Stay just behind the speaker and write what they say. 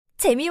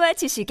재미와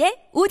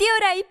지식의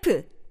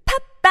오디오라이프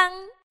팝빵.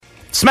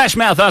 Smash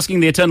Mouth asking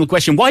the eternal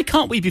question, why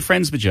can't we be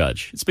friends,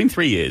 Bajaj? It's been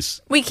 3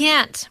 years. We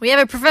can't. We have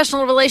a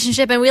professional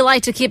relationship and we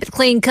like to keep it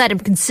clean cut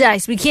and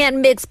concise. We can't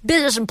mix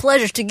business and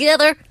pleasures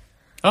together.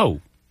 Oh,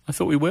 I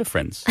thought we were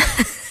friends.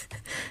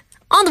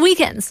 On the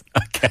weekends.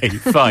 Okay,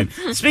 fine.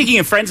 Speaking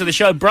of friends of the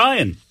show,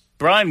 Brian.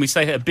 Brian, we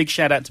say a big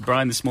shout out to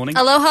Brian this morning.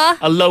 Aloha.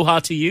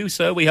 Aloha to you,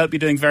 sir. We hope you're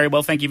doing very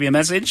well. Thank you for your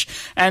message.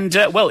 And,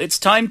 well, it's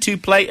time to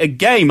play a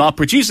game. Our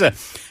producer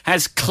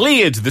has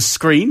cleared the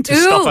screen to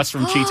stop us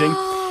from cheating.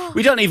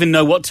 We don't even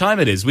know what time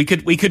it is. We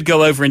could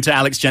go over into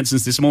Alex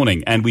Jensen's this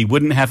morning and we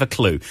wouldn't have a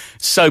clue.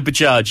 So,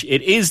 Bajaj,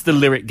 it is the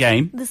lyric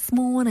game. This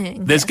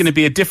morning. There's going to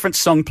be a different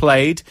song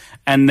played,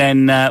 and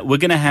then we're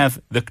going to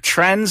have the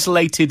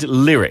translated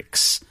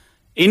lyrics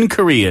in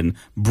Korean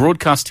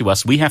broadcast to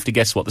us. We have to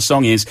guess what the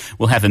song is.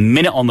 We'll have a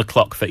minute on the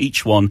clock for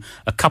each one,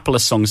 a couple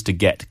of songs to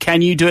get.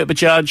 Can you do it,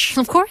 Bajaj?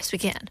 Of course we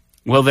can.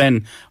 Well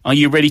then, are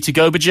you ready to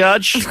go,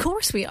 Bajaj? Of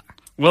course we are.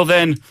 Well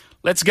then,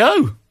 let's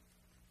go.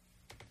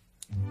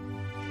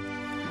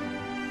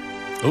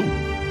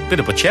 Oh,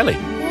 bit of Bocelli.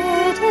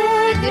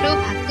 안으로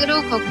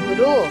밖으로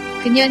거꾸로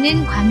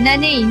그녀는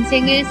광란의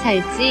인생을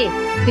살지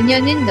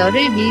그녀는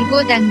너를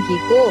밀고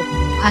당기고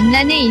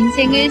광란의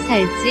인생을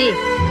살지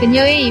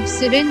그녀의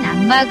입술은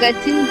악마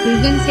같은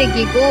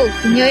붉은색이고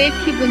그녀의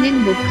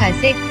피부는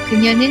모카색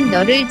그녀는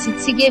너를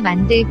지치게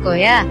만들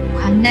거야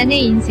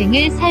광란의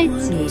인생을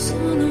살지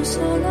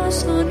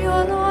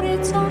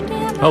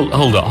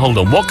Hold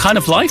on. What kind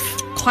of life?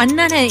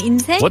 광란의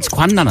인생? What's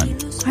관나는?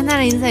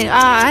 광란의 인생.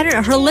 I don't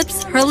know. Her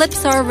lips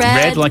are red.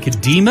 Red like a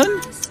demon?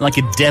 Like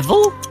a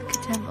devil?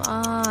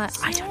 I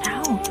don't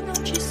know.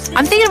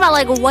 I'm thinking about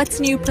like What's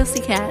New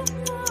Pussycat.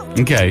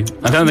 Okay,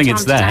 I don't think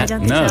it's that. I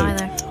don't think so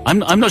either.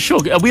 I'm not sure.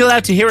 Are we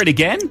allowed to hear it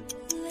again?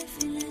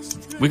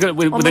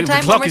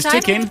 The clock is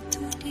ticking.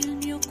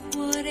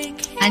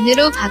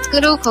 안으로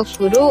밖으로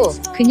거꾸로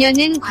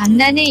그녀는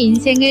광란의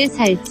인생을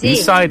살지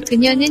Inside,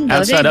 그녀는 너를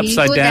outside, 밀고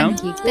upside down.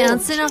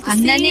 당기고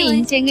광란의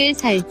인생을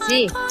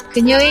살지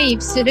그녀의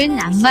입술은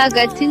악마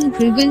같은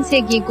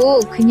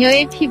붉은색이고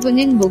그녀의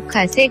피부는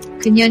모카색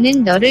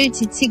그녀는 너를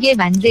지치게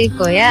만들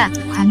거야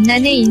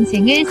광란의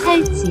인생을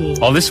살지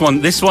Oh, this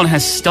one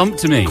has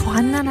stumped me.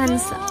 광란한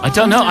I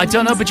don't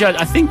know, but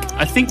I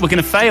think we're going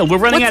to fail. We're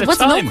running out of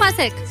time. What's no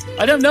classic?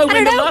 I don't know. We're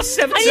in the last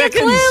 7 I seconds.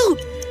 need a clue.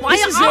 Why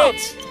This is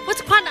it. What's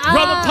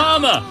Robert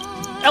Palmer,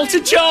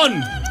 Elton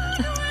John,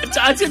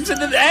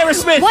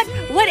 Aerosmith.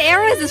 What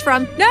era is this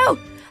from? No,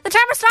 the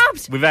timer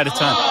stopped. We've out of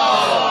time.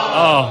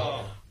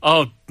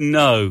 Oh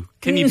no!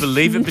 Can you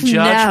believe it, Bajaj?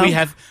 No.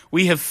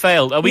 We have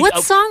failed.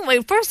 What song?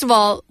 Wait, first of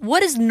all,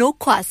 what is no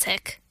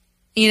classic?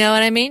 You know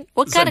what I mean?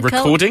 What kind of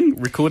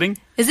recording?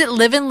 Is it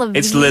Livin' La Vida?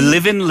 It's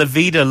Livin' La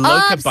Vida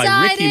Loca by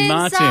Ricky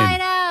Martin.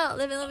 Inside out,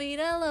 Livin' La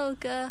Vida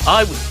Loca.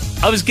 I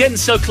was getting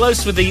so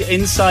close with the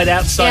inside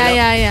outside.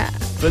 Yeah.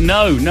 But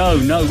no,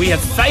 we have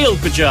failed,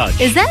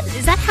 Bajaj. Is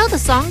that how the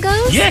song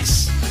goes?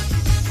 Yes.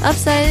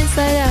 Upside,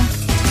 inside out.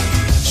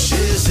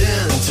 She's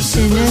into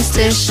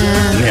Superstition.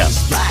 Yeah.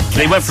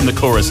 They went from the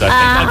chorus, I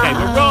think. Okay,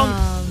 we're wrong.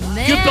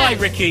 Man. Goodbye,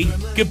 Ricky.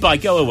 Goodbye.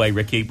 Go away,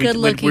 Ricky.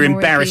 We're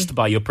embarrassed Ricky.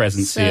 by your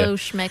presence here. So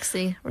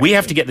schmexy. We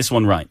have to get this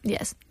one right.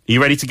 Yes. Are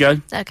you ready to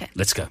go? Okay.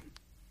 Let's go.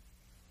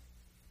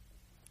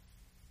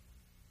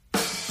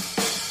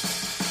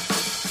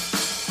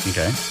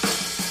 Okay.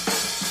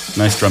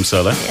 Nice drum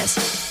solo. Yes.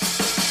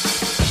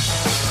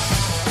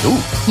 Ooh.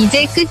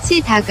 이제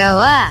끝이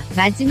다가와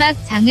마지막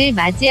장을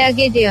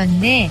맞이하게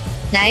되었네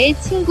나의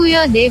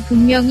친구여 내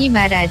분명히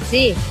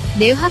말하지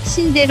내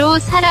확신대로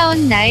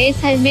살아온 나의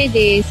삶에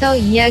대해서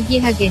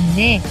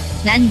이야기하겠네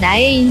난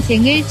나의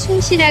인생을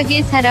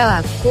충실하게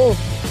살아왔고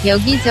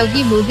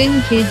여기저기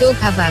모든 길도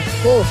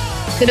가봤고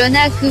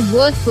그러나 그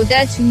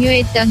무엇보다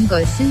중요했던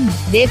것은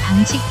내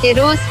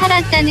방식대로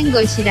살았다는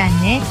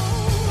것이라네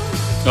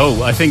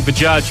Oh, I think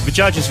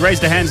Bajaj has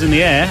raised her hands in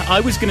the air. I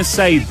was going to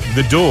say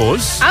The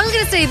Doors. I was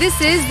going to say This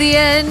Is the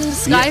End,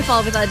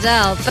 Skyfall with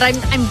Adele, but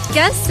I'm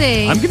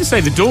guessing. I'm going to say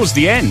The Doors,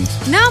 The End.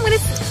 No,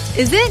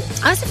 is it?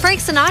 I'm going to say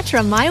Frank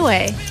Sinatra, My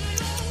Way.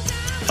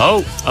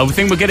 Oh, I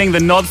think we're getting the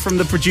nod from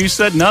the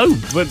producer. No,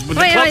 but the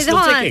clock's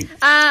still ticking.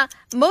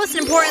 Most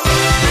importantly.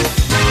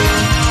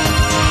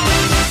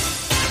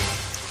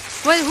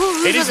 Wait,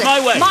 who It is was My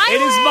Way.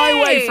 It is My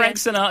Way, Way. Frank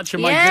Sinatra.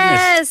 My Yes.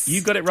 goodness.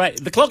 You got it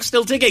right. The clock's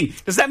still ticking.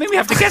 Does that mean we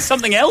have to guess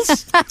something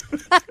else?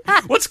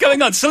 What's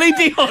going on? Celine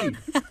Dion.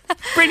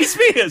 Britney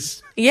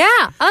Spears. Yeah,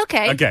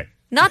 okay. Okay.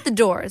 Not The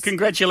Doors.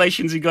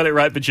 Congratulations, you got it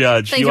right,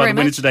 Bajaj. Thank you are very the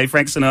winner much. today,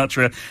 Frank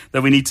Sinatra.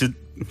 That we need to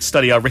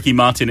study our Ricky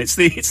Martin. It's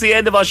the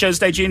end of our show.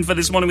 Stay tuned for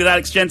This Morning with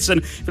Alex Jensen.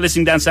 If you're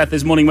listening down south,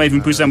 there's Morning Wave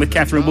in Busan with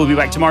Catherine. We'll be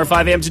back tomorrow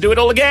 5 a.m. to do it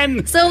all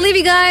again. So leave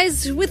you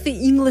guys with the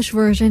English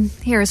version.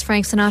 Here is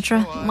Frank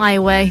Sinatra, My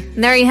Way.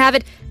 And there you have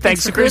it.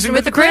 Thanks for cruising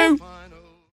with the crew.